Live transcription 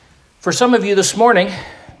For some of you this morning,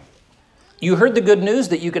 you heard the good news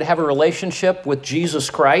that you could have a relationship with Jesus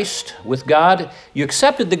Christ, with God. You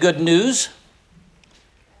accepted the good news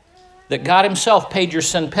that God himself paid your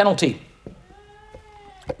sin penalty.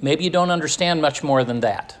 Maybe you don't understand much more than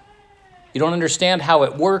that. You don't understand how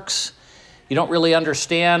it works. You don't really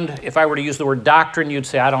understand. If I were to use the word doctrine, you'd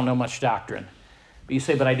say, I don't know much doctrine. But you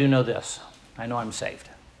say, but I do know this. I know I'm saved.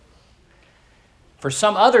 For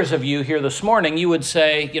some others of you here this morning, you would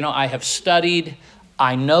say, I have studied,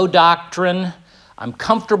 I know doctrine, I'm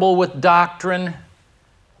comfortable with doctrine,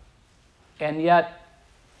 and yet,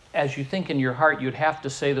 as you think in your heart, you'd have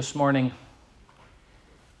to say this morning,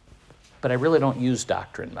 but I really don't use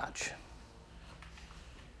doctrine much.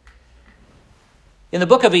 In the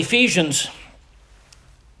book of Ephesians,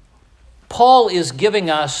 Paul is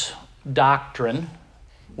giving us doctrine.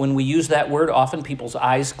 When we use that word, often people's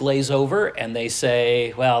eyes glaze over and they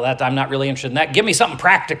say, well, I'm not really interested in that. Give me something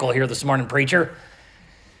practical here this morning, preacher.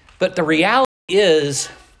 But the reality is,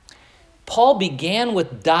 Paul began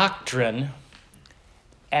with doctrine,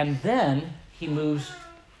 and then he moves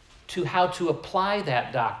to how to apply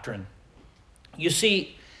that doctrine. You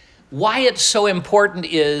see, why it's so important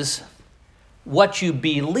is what you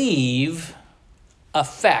believe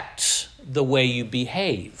affects the way you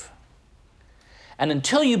behave. And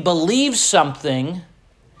until you believe something,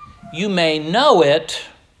 you may know it.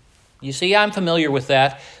 You see, I'm familiar with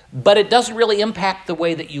that, but it doesn't really impact the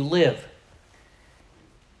way that you live.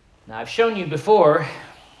 Now, I've shown you before,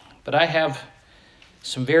 but I have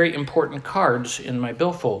some very important cards in my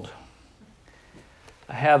billfold.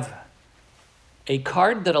 I have a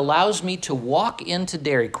card that allows me to walk into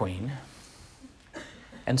Dairy Queen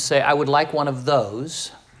and say, I would like one of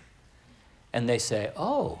those. And they say,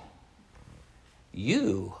 oh,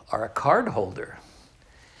 you are a card holder.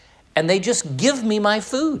 And they just give me my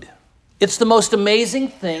food. It's the most amazing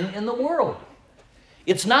thing in the world.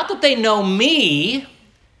 It's not that they know me,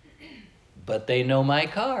 but they know my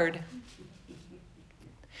card.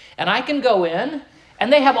 And I can go in,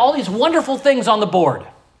 and they have all these wonderful things on the board.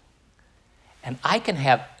 And I can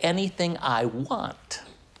have anything I want.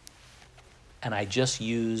 And I just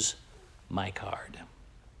use my card.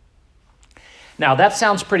 Now, that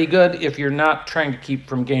sounds pretty good if you're not trying to keep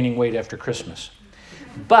from gaining weight after Christmas.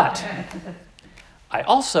 But I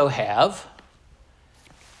also have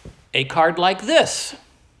a card like this.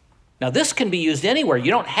 Now, this can be used anywhere. You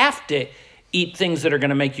don't have to eat things that are going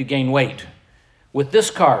to make you gain weight with this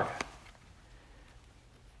card.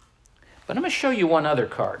 But I'm going to show you one other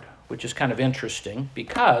card, which is kind of interesting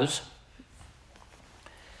because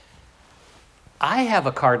I have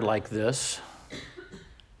a card like this,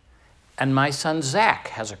 and my son Zach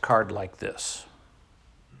has a card like this.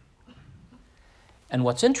 And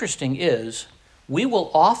what's interesting is we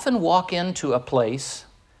will often walk into a place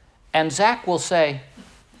and Zach will say,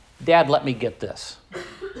 Dad, let me get this.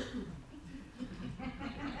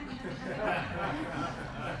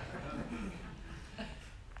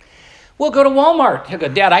 We'll go to Walmart. He'll go,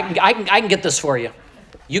 Dad, I can get this for you.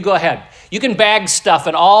 You go ahead. You can bag stuff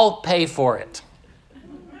and I'll pay for it.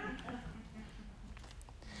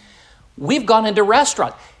 We've gone into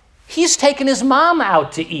restaurants. He's taken his mom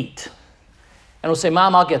out to eat. And we'll say,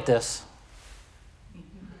 Mom, I'll get this.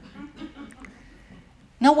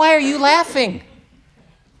 Now, why are you laughing?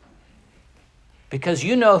 Because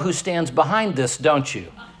you know who stands behind this, don't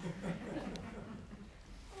you?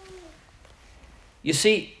 You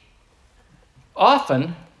see,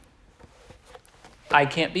 often I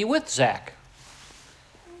can't be with Zach.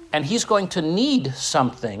 And he's going to need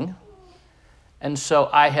something. And so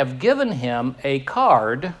I have given him a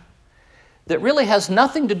card that really has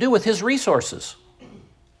nothing to do with his resources.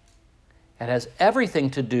 It has everything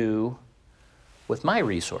to do with my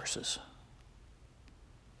resources.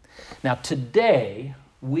 Now, today,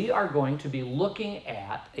 we are going to be looking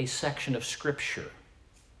at a section of Scripture.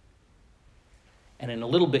 And in a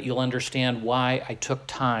little bit, you'll understand why I took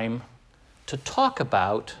time to talk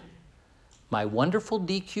about my wonderful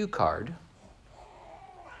DQ card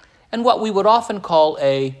and what we would often call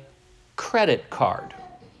a credit card.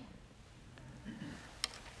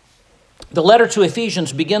 The letter to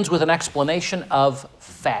Ephesians begins with an explanation of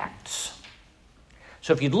facts.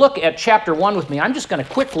 So if you'd look at chapter 1 with me, I'm just going to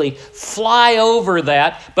quickly fly over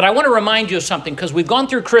that, but I want to remind you of something because we've gone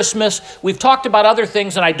through Christmas, we've talked about other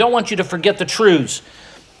things, and I don't want you to forget the truths.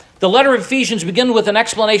 The letter of Ephesians begins with an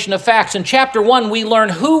explanation of facts. In chapter 1, we learn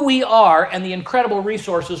who we are and the incredible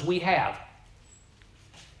resources we have.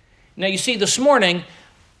 Now, you see, this morning,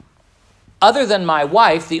 other than my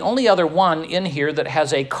wife, the only other one in here that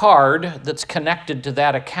has a card that's connected to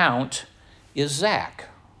that account is Zach.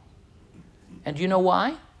 And do you know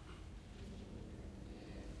why?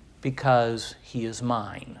 because he is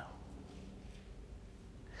mine.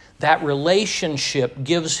 That relationship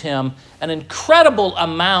gives him an incredible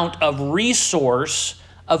amount of resource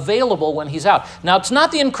available when he's out. Now, it's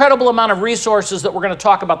not the incredible amount of resources that we're going to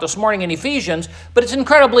talk about this morning in Ephesians, but it's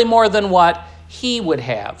incredibly more than what he would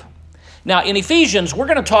have. Now, in Ephesians, we're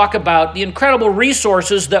going to talk about the incredible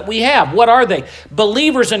resources that we have. What are they?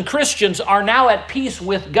 Believers and Christians are now at peace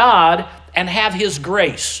with God and have his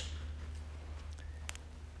grace.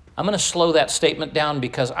 I'm going to slow that statement down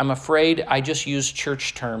because I'm afraid I just used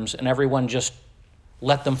church terms and everyone just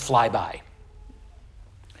let them fly by.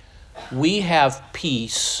 We have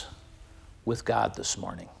peace with God this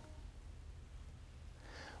morning.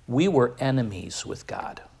 We were enemies with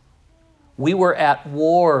God. We were at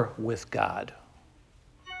war with God.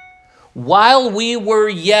 While we were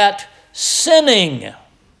yet sinning.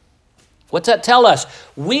 What's that tell us?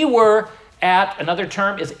 We were at, another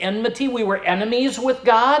term is enmity. We were enemies with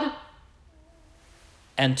God.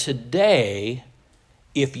 And today,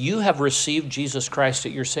 if you have received Jesus Christ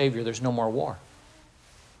as your Savior, there's no more war.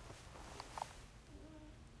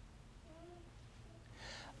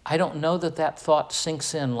 I don't know that that thought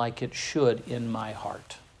sinks in like it should in my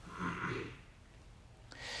heart.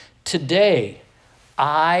 Today,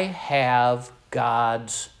 I have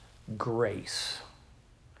God's grace.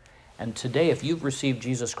 And today, if you've received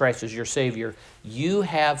Jesus Christ as your Savior, you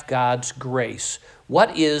have God's grace.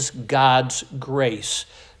 What is God's grace?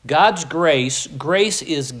 God's grace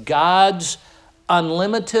is God's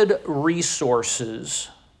unlimited resources.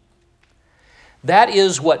 That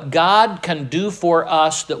is what God can do for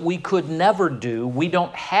us that we could never do. We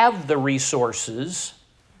don't have the resources.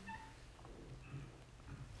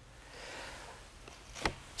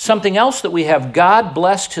 Something else that we have, God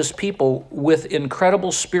blessed his people with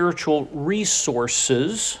incredible spiritual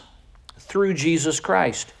resources through Jesus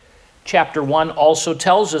Christ. Chapter 1 also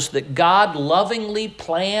tells us that God lovingly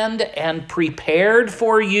planned and prepared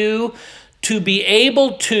for you to be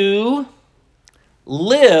able to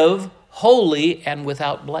live holy and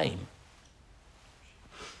without blame.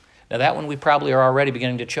 Now that one we probably are already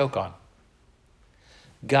beginning to choke on.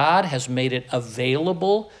 God has made it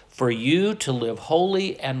available for you to live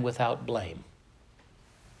holy and without blame.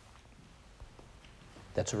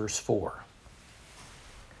 That's verse 4.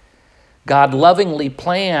 God lovingly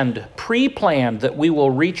pre-planned that we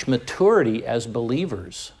will reach maturity as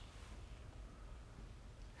believers.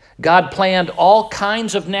 God planned all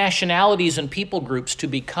kinds of nationalities and people groups to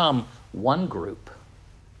become one group.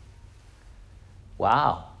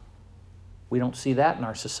 Wow. We don't see that in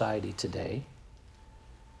our society today.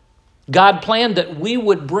 God planned that we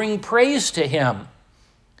would bring praise to him.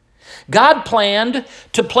 God planned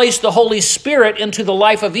to place the Holy Spirit into the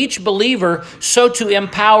life of each believer so to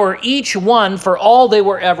empower each one for all they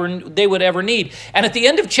would ever need. And at the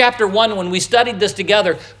end of chapter 1, when we studied this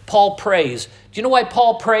together, Paul prays. Do you know why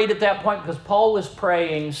Paul prayed at that point? Because Paul was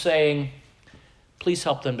praying, saying, please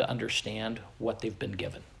help them to understand what they've been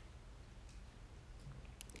given.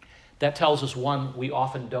 That tells us, one, we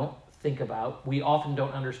often don't think about. We often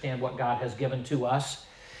don't understand what God has given to us.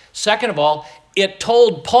 Second of all, it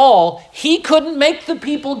told Paul he couldn't make the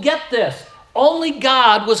people get this. Only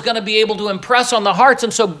God was going to be able to impress on the hearts.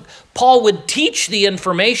 And so Paul would teach the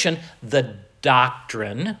information, the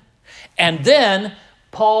doctrine, and then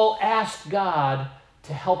Paul asked God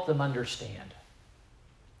to help them understand.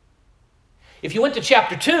 If you went to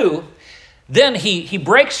chapter 2, then he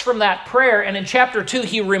breaks from that prayer, and in chapter 2,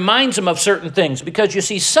 he reminds them of certain things. Because you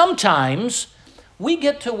see, sometimes we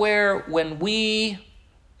get to where when we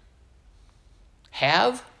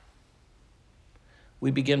have,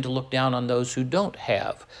 we begin to look down on those who don't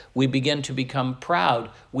have. We begin to become proud.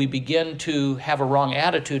 We begin to have a wrong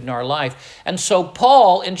attitude in our life. And so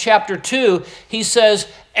Paul, in chapter 2, he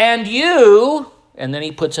says, and you, and then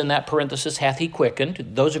he puts in that parenthesis, hath he quickened.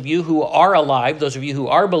 Those of you who are alive, those of you who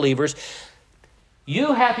are believers,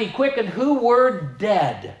 you hath he quickened who were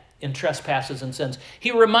dead in trespasses and sins.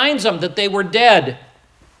 He reminds them that they were dead.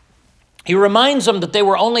 He reminds them that they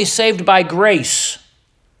were only saved by grace.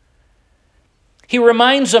 He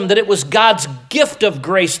reminds them that it was God's gift of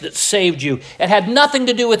grace that saved you. It had nothing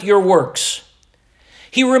to do with your works.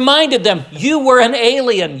 He reminded them, you were an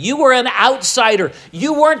alien. You were an outsider.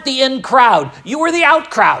 You weren't the in crowd. You were the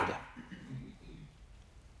out crowd.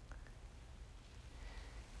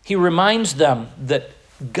 He reminds them that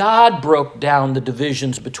God broke down the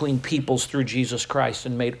divisions between peoples through Jesus Christ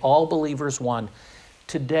and made all believers one.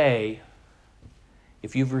 Today,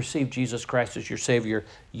 if you've received Jesus Christ as your Savior,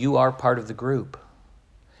 you are part of the group.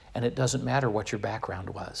 And it doesn't matter what your background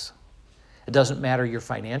was. It doesn't matter your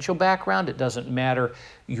financial background. It doesn't matter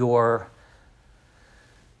your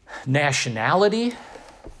nationality.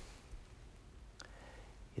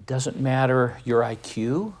 It doesn't matter your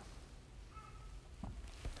IQ.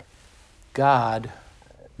 God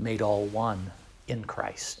made all one in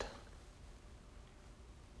Christ.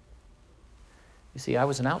 You see, I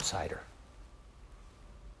was an outsider.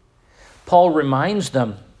 Paul reminds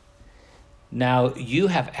them, now you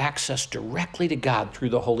have access directly to God through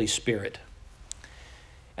the Holy Spirit.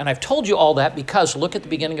 And I've told you all that because look at the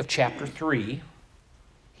beginning of chapter 3.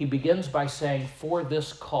 He begins by saying, for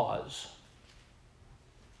this cause.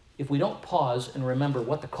 If we don't pause and remember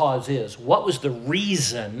what the cause is, what was the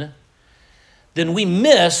reason, then we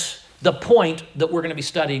miss the point that we're going to be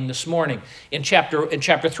studying this morning. In chapter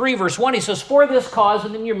 3, verse 1, he says, for this cause,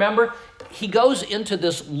 and then you remember, he goes into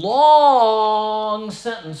this long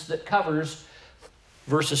sentence that covers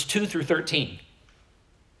verses 2 through 13.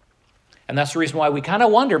 And that's the reason why we kind of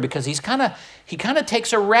wonder, because he kind of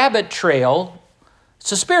takes a rabbit trail.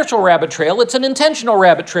 It's a spiritual rabbit trail. It's an intentional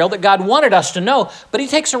rabbit trail that God wanted us to know, but he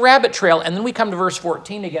takes a rabbit trail, and then we come to verse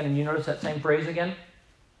 14 again, and you notice that same phrase again?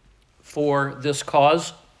 For this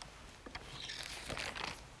cause.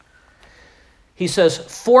 He says,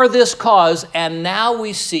 for this cause, and now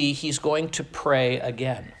we see he's going to pray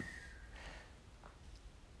again.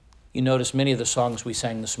 You notice many of the songs we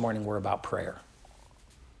sang this morning were about prayer.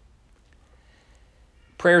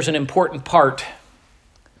 Prayer is an important part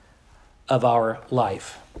of our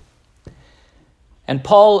life. And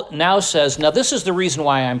Paul now says, now this is the reason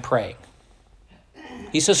why I'm praying.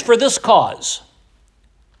 He says, for this cause.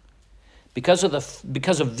 Because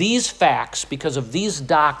of these facts, because of these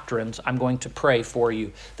doctrines, I'm going to pray for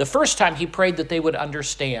you. The first time he prayed that they would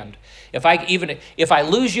understand. If I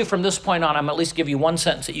lose you from this point on, I'm at least give you one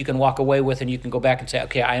sentence that you can walk away with and you can go back and say,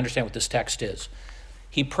 okay, I understand what this text is.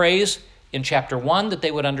 He prays in chapter 1 that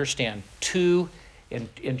they would understand. 2,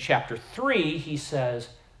 in chapter 3, he says,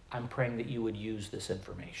 I'm praying that you would use this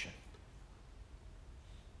information.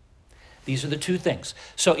 These are the two things.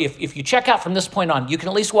 So if you check out from this point on, you can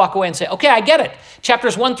at least walk away and say, okay, I get it.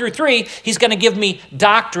 Chapters 1 through 3, he's going to give me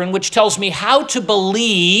doctrine, which tells me how to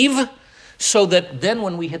believe, so that then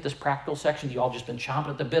when we hit this practical section, you all just been chomping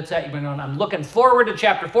at the bits at, you've been going, I'm looking forward to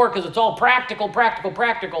chapter 4 because it's all practical.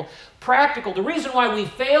 The reason why we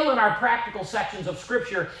fail in our practical sections of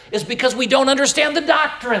Scripture is because we don't understand the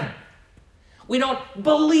doctrine. We don't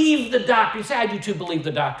believe the doctrine. You say, I do too believe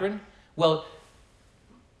the doctrine. Well,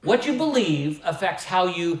 what you believe affects how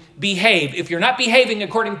you behave. If you're not behaving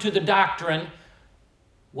according to the doctrine,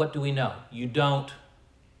 what do we know? You don't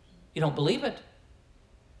believe it.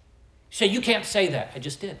 You say, you can't say that. I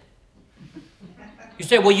just did. You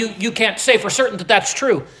say, well, you can't say for certain that that's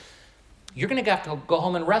true. You're going to have to go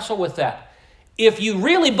home and wrestle with that. If you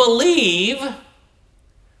really believe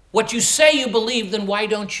what you say you believe, then why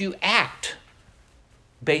don't you act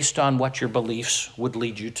based on what your beliefs would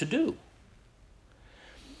lead you to do?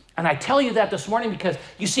 And I tell you that this morning because,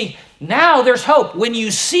 you see, now there's hope. When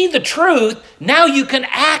you see the truth, now you can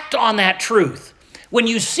act on that truth. When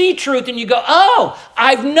you see truth and you go, oh,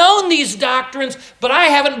 I've known these doctrines, but I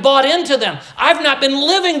haven't bought into them. I've not been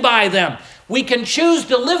living by them. We can choose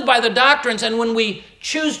to live by the doctrines, and when we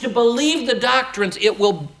choose to believe the doctrines, it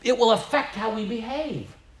will affect how we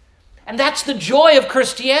behave. And that's the joy of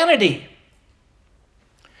Christianity.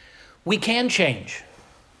 We can change.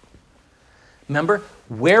 Remember,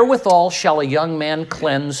 wherewithal shall a young man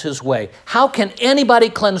cleanse his way? How can anybody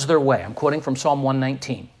cleanse their way? I'm quoting from Psalm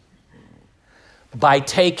 119. By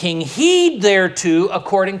taking heed thereto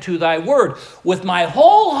according to thy word. With my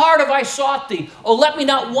whole heart have I sought thee. Oh, let me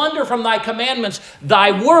not wander from thy commandments.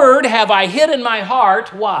 Thy word have I hid in my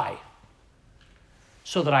heart. Why?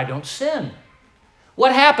 So that I don't sin.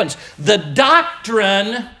 What happens? The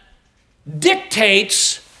doctrine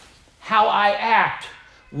dictates how I act.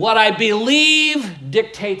 What I believe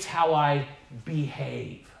dictates how I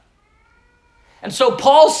behave. And so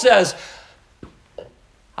Paul says,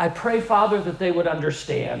 I pray, Father, that they would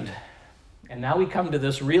understand. And now we come to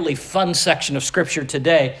this really fun section of Scripture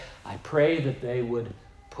today. I pray that they would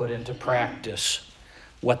put into practice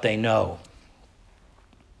what they know.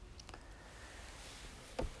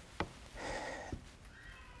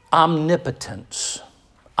 Omnipotence.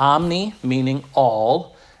 Omni meaning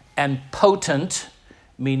all, and potent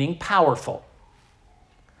meaning powerful.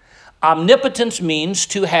 Omnipotence means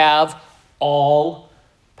to have all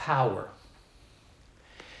power.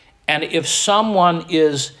 And if someone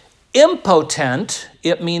is impotent,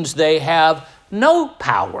 it means they have no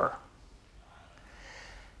power.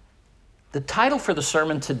 The title for the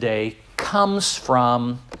sermon today comes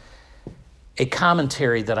from a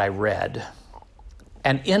commentary that I read.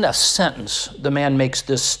 And in a sentence, the man makes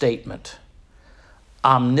this statement: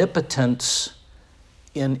 omnipotence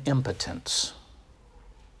in impotence.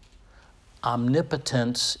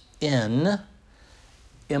 Omnipotence in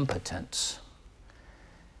impotence.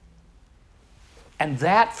 And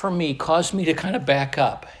that, for me, caused me to kind of back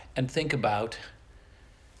up and think about,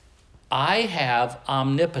 I have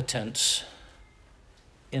omnipotence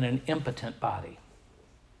in an impotent body.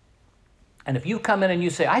 And if you come in and you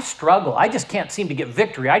say, I struggle, I just can't seem to get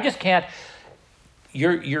victory, I just can't,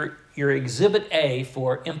 you're exhibit A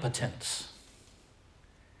for impotence.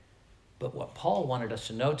 But what Paul wanted us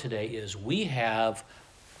to know today is we have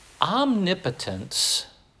omnipotence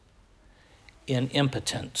in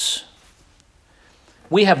impotence.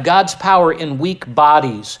 We have God's power in weak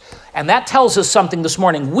bodies. And that tells us something this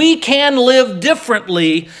morning. We can live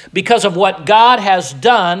differently because of what God has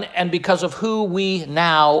done and because of who we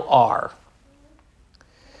now are.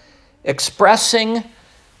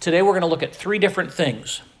 Today we're going to look at three different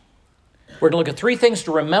things. We're going to look at three things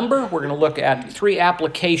to remember. We're going to look at three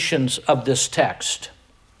applications of this text.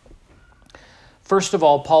 First of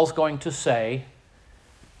all, Paul's going to say,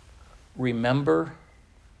 remember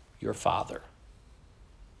your father.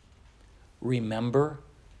 Remember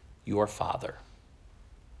your father.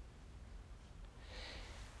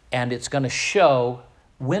 And it's going to show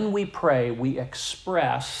when we pray, we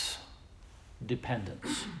express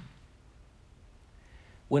dependence.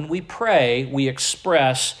 When we pray, we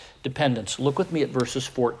express dependence. Look with me at verses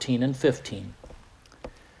 14 and 15.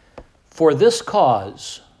 For this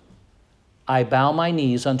cause I bow my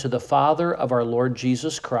knees unto the Father of our Lord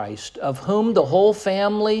Jesus Christ, of whom the whole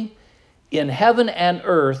family in heaven and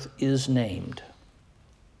earth is named.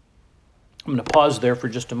 I'm going to pause there for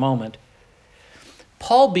just a moment.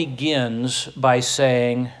 Paul begins by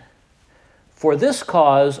saying, for this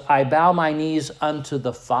cause I bow my knees unto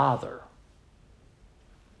the Father.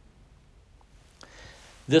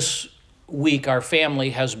 This week, our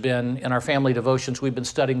family has been, in our family devotions, we've been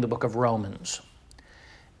studying the book of Romans.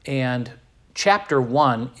 And chapter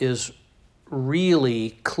 1 is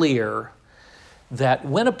really clear that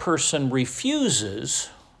when a person refuses,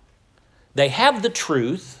 they have the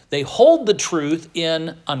truth, they hold the truth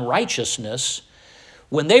in unrighteousness.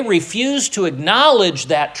 When they refuse to acknowledge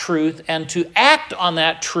that truth and to act on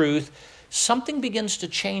that truth, something begins to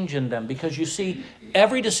change in them, because you see,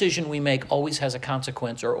 every decision we make always has a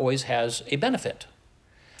consequence or always has a benefit.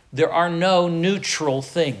 There are no neutral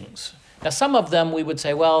things. Now, some of them we would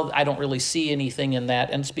say, well, I don't really see anything in that,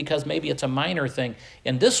 and it's because maybe it's a minor thing.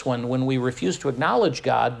 In this one, when we refuse to acknowledge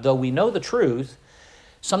God, though we know the truth,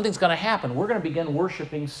 something's going to happen. We're going to begin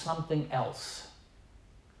worshiping something else.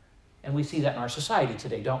 And we see that in our society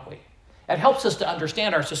today, don't we? It helps us to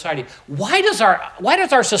understand our society. Why does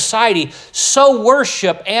our society so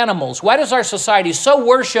worship animals? Why does our society so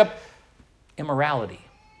worship immorality?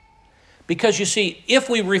 Because you see, if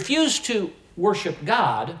we refuse to worship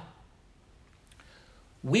God,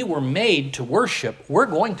 we were made to worship. We're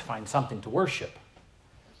going to find something to worship.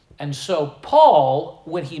 And so Paul,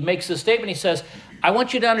 when he makes this statement, he says, I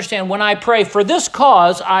want you to understand, when I pray, for this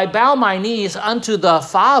cause I bow my knees unto the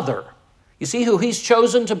Father. You see who he's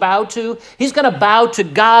chosen to bow to? He's going to bow to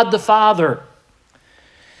God the Father.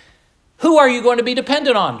 Who are you going to be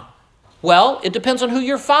dependent on? Well, it depends on who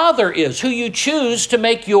your father is. Who you choose to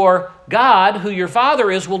make your God, who your father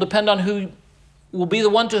is, will depend on who will be the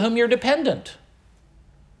one to whom you're dependent.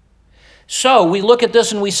 So we look at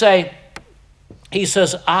this and we say, he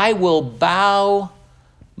says, I will bow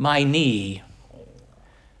my knee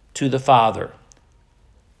to the Father.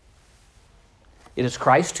 It is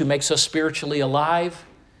Christ who makes us spiritually alive.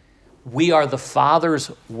 We are the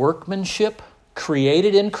Father's workmanship,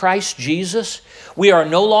 created in Christ Jesus. We are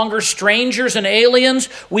no longer strangers and aliens.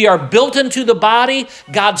 We are built into the body.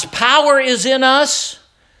 God's power is in us.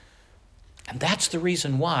 And that's the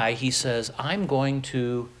reason why he says, I'm going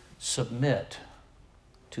to submit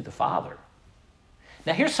to the Father.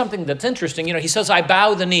 Now, here's something that's interesting. He says, I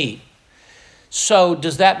bow the knee. So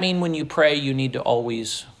does that mean when you pray, you need to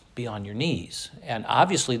always be on your knees? And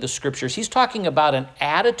obviously the scriptures, he's talking about an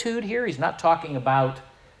attitude here. He's not talking about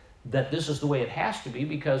that this is the way it has to be,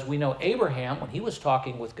 because we know Abraham, when he was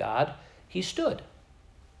talking with God, he stood.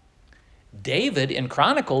 David in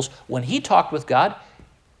Chronicles, when he talked with God,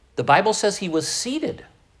 the Bible says he was seated.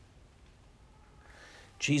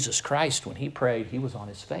 Jesus Christ, when he prayed, he was on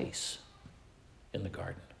his face in the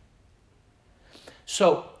garden.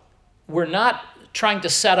 So we're not trying to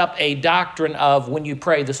set up a doctrine of when you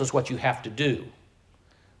pray, this is what you have to do.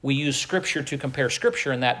 We use Scripture to compare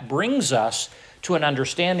Scripture, and that brings us to an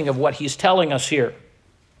understanding of what he's telling us here.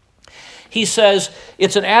 He says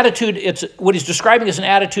it's an attitude, it's what he's describing as an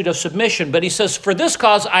attitude of submission, but he says, for this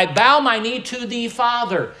cause I bow my knee to the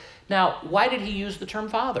Father. Now, why did he use the term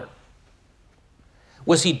Father?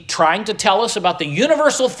 Was he trying to tell us about the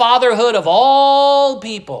universal fatherhood of all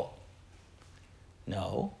people?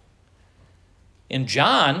 No. In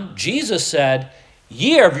John, Jesus said,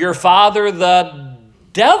 ye are of your father the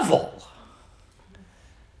devil.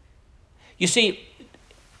 You see,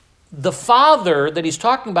 the Father that he's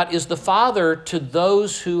talking about is the Father to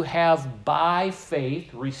those who have by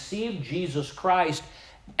faith received Jesus Christ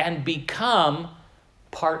and become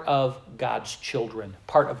part of God's children,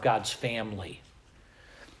 part of God's family.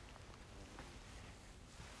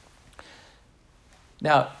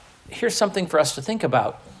 Now, here's something for us to think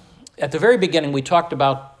about. At the very beginning, we talked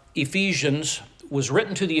about Ephesians was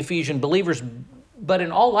written to the Ephesian believers, but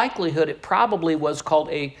in all likelihood, it probably was called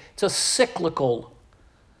it's a cyclical,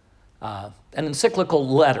 an encyclical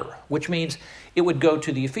letter, which means it would go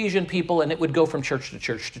to the Ephesian people and it would go from church to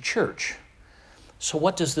church to church. So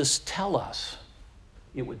what does this tell us?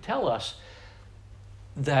 It would tell us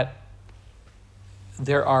that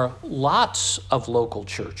there are lots of local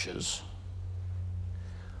churches,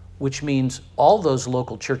 which means all those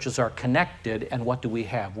local churches are connected, and what do we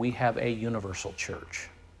have? We have a universal church.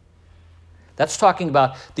 That's talking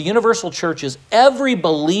about the universal church is every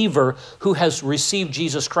believer who has received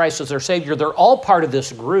Jesus Christ as their Savior. They're all part of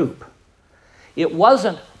this group. It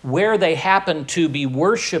wasn't where they happened to be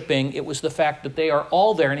worshiping. It was the fact that they are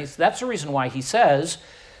all there. And that's the reason why he says,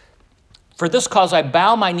 for this cause I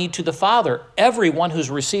bow my knee to the Father. Everyone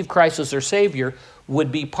who's received Christ as their Savior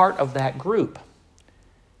would be part of that group.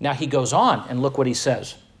 Now he goes on, and look what he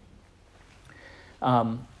says.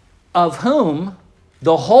 Of whom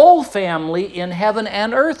the whole family in heaven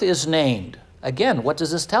and earth is named. Again, what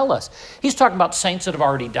does this tell us? He's talking about saints that have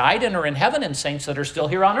already died and are in heaven and saints that are still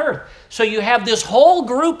here on earth. So you have this whole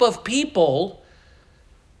group of people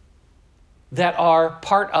that are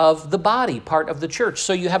part of the body, part of the church.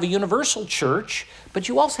 So you have a universal church, but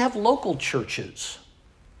you also have local churches.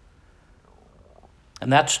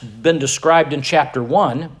 And that's been described in chapter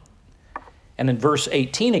 1. And in verse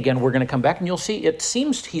 18, again, we're going to come back and you'll see it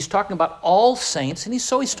seems he's talking about all saints. And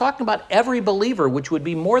he's talking about every believer, which would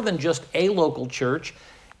be more than just a local church.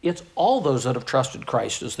 It's all those that have trusted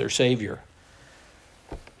Christ as their Savior.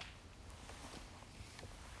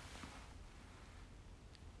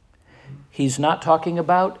 He's not talking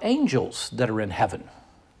about angels that are in heaven,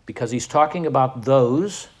 because he's talking about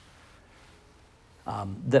those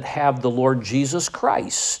that have the Lord Jesus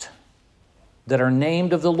Christ, that are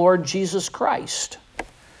named of the Lord Jesus Christ.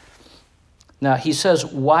 Now, he says,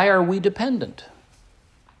 why are we dependent?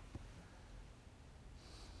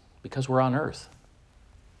 Because we're on earth.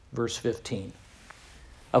 Verse 15.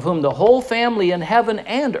 Of whom the whole family in heaven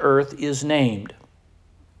and earth is named.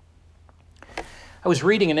 I was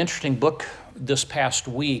reading an interesting book this past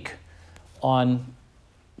week on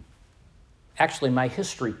actually my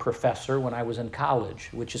history professor when I was in college,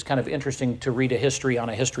 which is kind of interesting to read a history on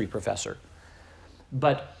a history professor.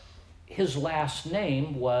 But his last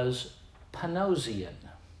name was Panosian.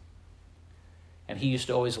 And he used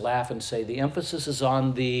to always laugh and say, the emphasis is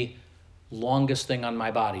on the longest thing on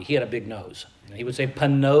my body. He had a big nose. And he would say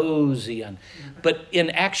Panosian. But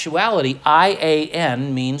in actuality,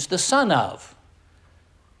 I-A-N means the son of.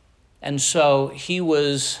 And so he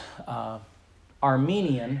was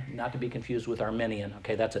Armenian, not to be confused with Arminian.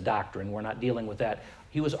 Okay, that's a doctrine. We're not dealing with that.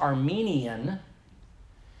 He was Armenian,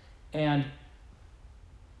 and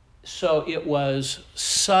so it was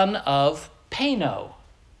son of Pano.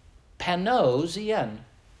 Panosian.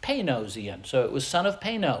 Panosian. So it was son of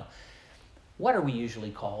Pano. What are we usually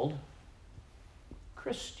called?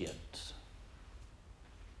 Christians.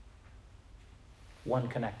 One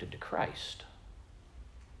connected to Christ.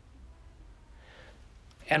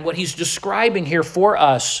 And what he's describing here for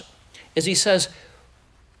us is he says,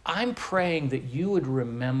 I'm praying that you would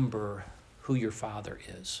remember who your father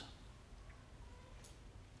is.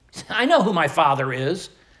 I know who my father is.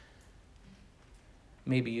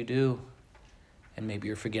 Maybe you do, and maybe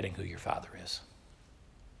you're forgetting who your father is.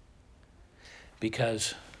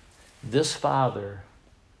 Because this Father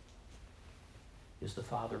is the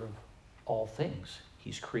Father of all things.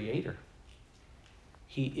 He's creator.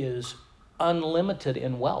 He is unlimited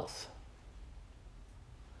in wealth.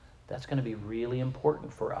 That's going to be really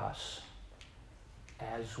important for us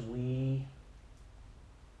as we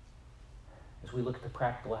look at the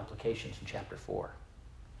practical applications in chapter 4.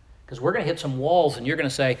 Because we're going to hit some walls and you're going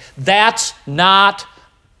to say, that's not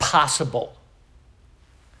possible.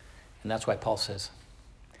 And that's why Paul says,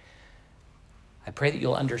 I pray that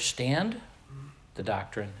you'll understand the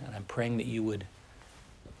doctrine, and I'm praying that you would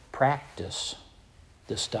practice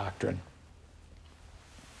this doctrine.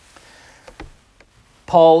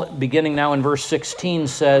 Paul, beginning now in verse 16,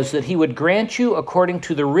 says that he would grant you according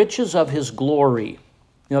to the riches of his glory.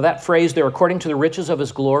 You know that phrase there, according to the riches of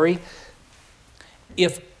his glory?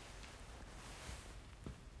 If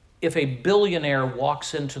a billionaire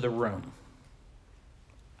walks into the room,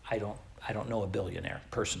 I don't know a billionaire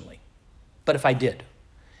personally, but if I did,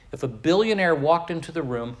 if a billionaire walked into the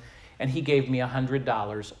room and he gave me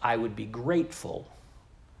 $100, I would be grateful,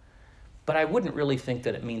 but I wouldn't really think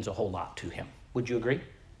that it means a whole lot to him. Would you agree?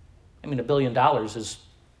 I mean, $1 billion is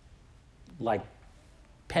like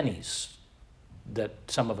pennies that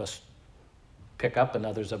some of us pick up and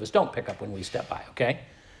others of us don't pick up when we step by, okay?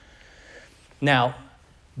 Now,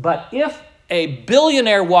 but if a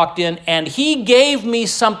billionaire walked in and he gave me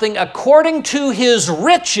something according to his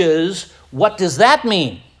riches, what does that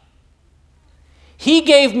mean? He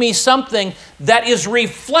gave me something that is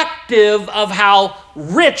reflective of how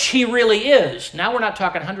rich he really is. Now we're not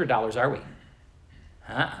talking $100, are we?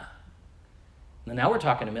 Now we're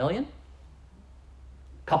talking $1 million?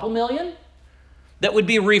 Couple million? That would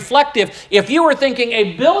be reflective. If you were thinking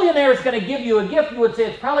a billionaire is going to give you a gift, you would say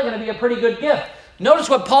it's probably going to be a pretty good gift. Notice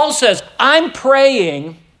what Paul says. I'm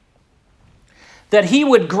praying that he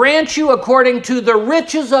would grant you according to the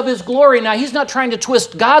riches of his glory. Now, he's not trying to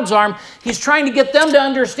twist God's arm. He's trying to get them to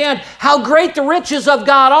understand how great the riches of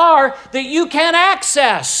God are that you can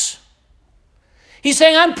access. He's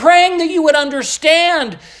saying, I'm praying that you would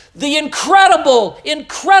understand the incredible,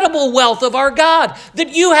 incredible wealth of our God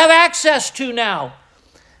that you have access to now,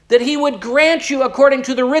 that he would grant you according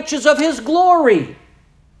to the riches of his glory,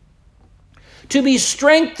 to be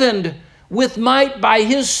strengthened with might by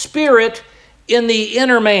his Spirit in the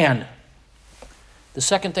inner man. The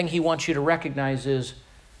second thing he wants you to recognize is,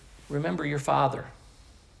 remember your Father.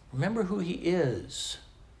 Remember who he is.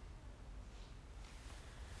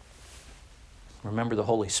 Remember the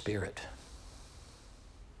Holy Spirit.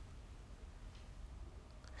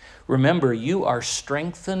 Remember, you are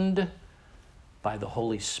strengthened by the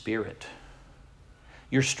Holy Spirit.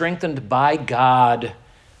 You're strengthened by God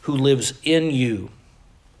who lives in you.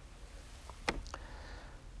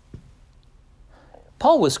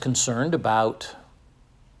 Paul was concerned about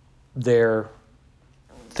their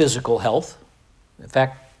physical health. In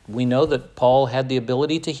fact, we know that Paul had the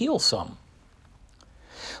ability to heal some.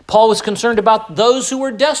 Paul was concerned about those who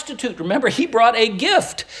were destitute. Remember, he brought a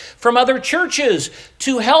gift from other churches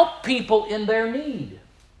to help people in their need.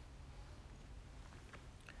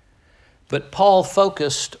 But Paul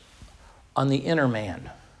focused on the inner man.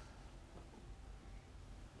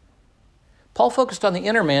 Paul focused on the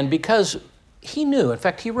inner man because he knew, in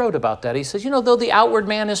fact, he wrote about that. He says, though the outward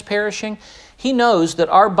man is perishing, he knows that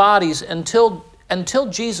our bodies, until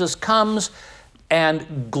Jesus comes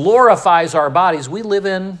and glorifies our bodies, we live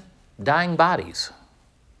in dying bodies.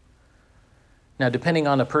 Now, depending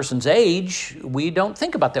on a person's age, we don't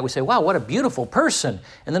think about that. We say, wow, what a beautiful person.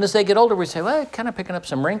 And then as they get older, we say, well, kind of picking up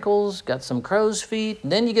some wrinkles, got some crow's feet.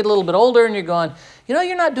 And then you get a little bit older and you're going,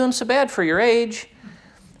 you're not doing so bad for your age.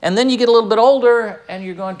 And then you get a little bit older and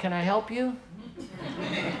you're going, can I help you?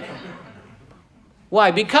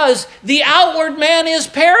 Why? Because the outward man is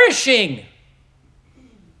perishing.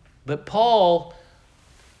 But Paul,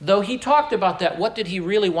 though he talked about that, what did he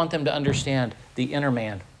really want them to understand? The inner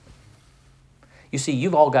man. You see,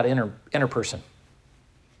 you've all got inner person.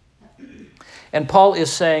 And Paul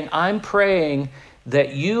is saying, I'm praying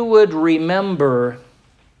that you would remember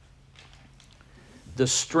the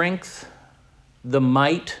strength, the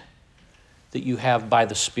might that you have by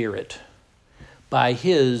the Spirit, by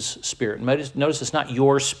his Spirit. Notice it's not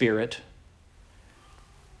your spirit.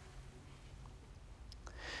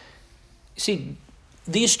 See,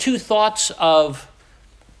 these two thoughts of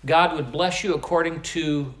God would bless you according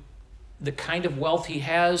to the kind of wealth he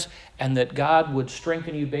has, and that God would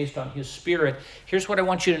strengthen you based on his Spirit. Here's what I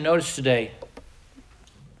want you to notice today.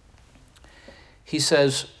 He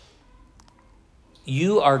says,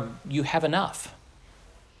 you have enough.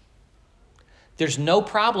 There's no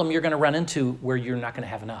problem you're going to run into where you're not going to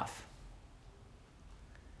have enough.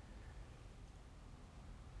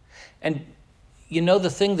 And the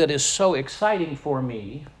thing that is so exciting for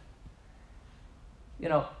me,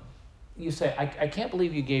 you say, I can't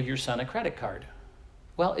believe you gave your son a credit card.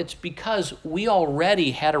 Well, it's because we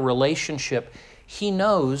already had a relationship. He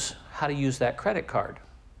knows how to use that credit card.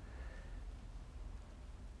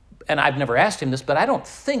 And I've never asked him this, but I don't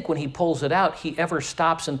think when he pulls it out, he ever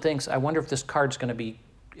stops and thinks, I wonder if this card's going to be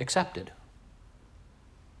accepted.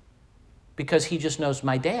 Because he just knows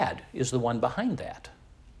my dad is the one behind that.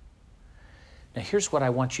 Now, here's what I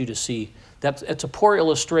want you to see. It's a poor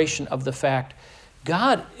illustration of the fact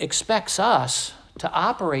God expects us to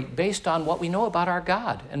operate based on what we know about our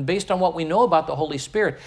God and based on what we know about the Holy Spirit.